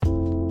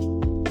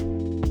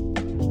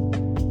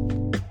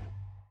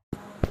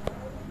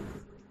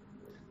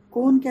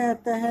कौन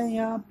कहता है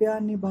यहाँ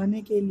प्यार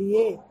निभाने के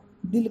लिए,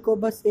 दिल को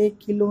बस एक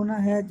खिलौना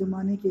है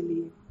जमाने के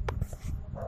लिए।